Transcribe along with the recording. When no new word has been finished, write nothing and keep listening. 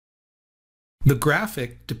The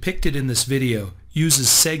graphic depicted in this video uses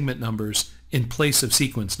segment numbers in place of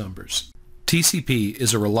sequence numbers. TCP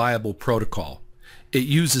is a reliable protocol. It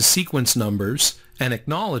uses sequence numbers and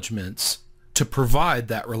acknowledgments to provide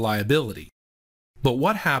that reliability. But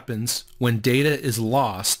what happens when data is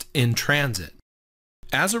lost in transit?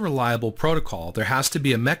 As a reliable protocol, there has to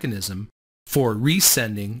be a mechanism for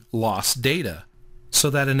resending lost data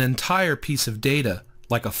so that an entire piece of data,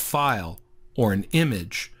 like a file or an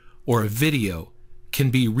image or a video,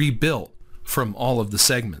 can be rebuilt from all of the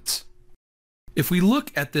segments. If we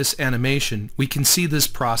look at this animation, we can see this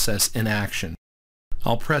process in action.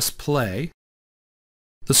 I'll press play.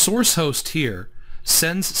 The source host here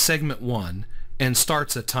sends segment 1 and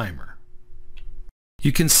starts a timer.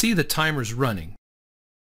 You can see the timer's running.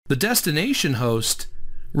 The destination host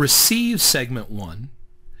receives segment 1,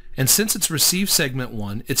 and since it's received segment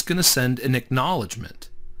 1, it's going to send an acknowledgement.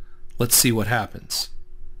 Let's see what happens.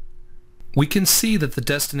 We can see that the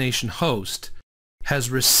destination host has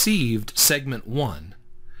received segment 1,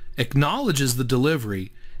 acknowledges the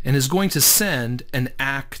delivery, and is going to send an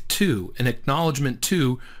ACK2, an acknowledgement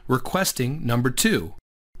 2, requesting number 2.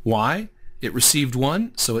 Why? It received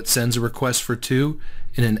 1, so it sends a request for 2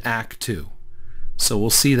 in an ACK2. So we'll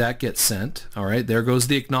see that get sent. All right, there goes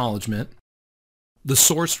the acknowledgement. The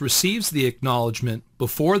source receives the acknowledgement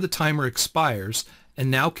before the timer expires and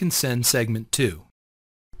now can send segment 2.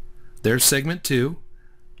 There's segment 2.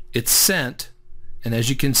 It's sent, and as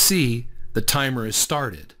you can see, the timer is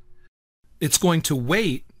started. It's going to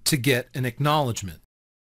wait to get an acknowledgement.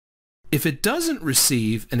 If it doesn't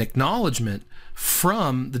receive an acknowledgement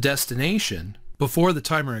from the destination before the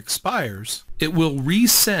timer expires, it will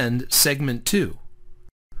resend segment 2.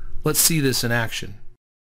 Let's see this in action.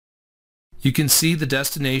 You can see the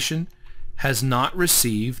destination has not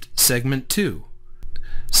received segment 2.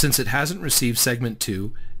 Since it hasn't received segment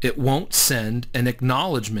 2, it won't send an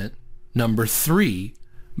acknowledgement number 3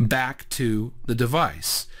 back to the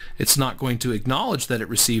device. It's not going to acknowledge that it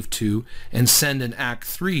received 2 and send an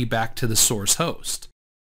ACK3 back to the source host.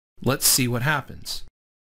 Let's see what happens.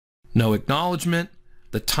 No acknowledgement.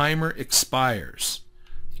 The timer expires.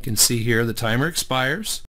 You can see here the timer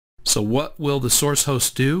expires. So what will the source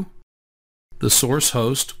host do? The source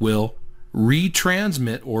host will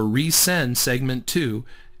retransmit or resend segment 2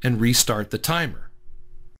 and restart the timer.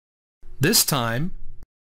 This time,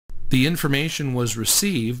 the information was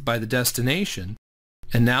received by the destination,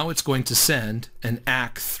 and now it's going to send an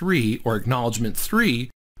ACK3 or acknowledgement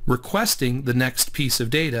 3 requesting the next piece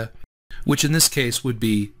of data, which in this case would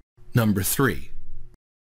be number 3.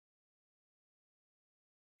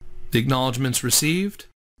 The acknowledgement's received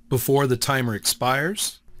before the timer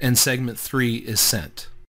expires, and segment 3 is sent.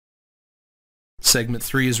 Segment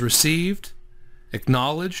 3 is received,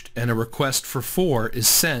 acknowledged, and a request for 4 is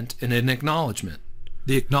sent in an acknowledgement.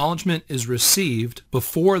 The acknowledgement is received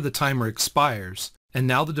before the timer expires, and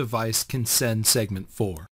now the device can send segment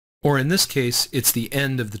 4. Or in this case, it's the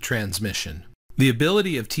end of the transmission. The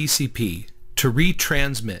ability of TCP to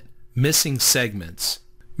retransmit missing segments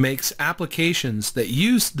makes applications that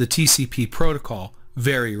use the TCP protocol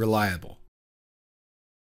very reliable.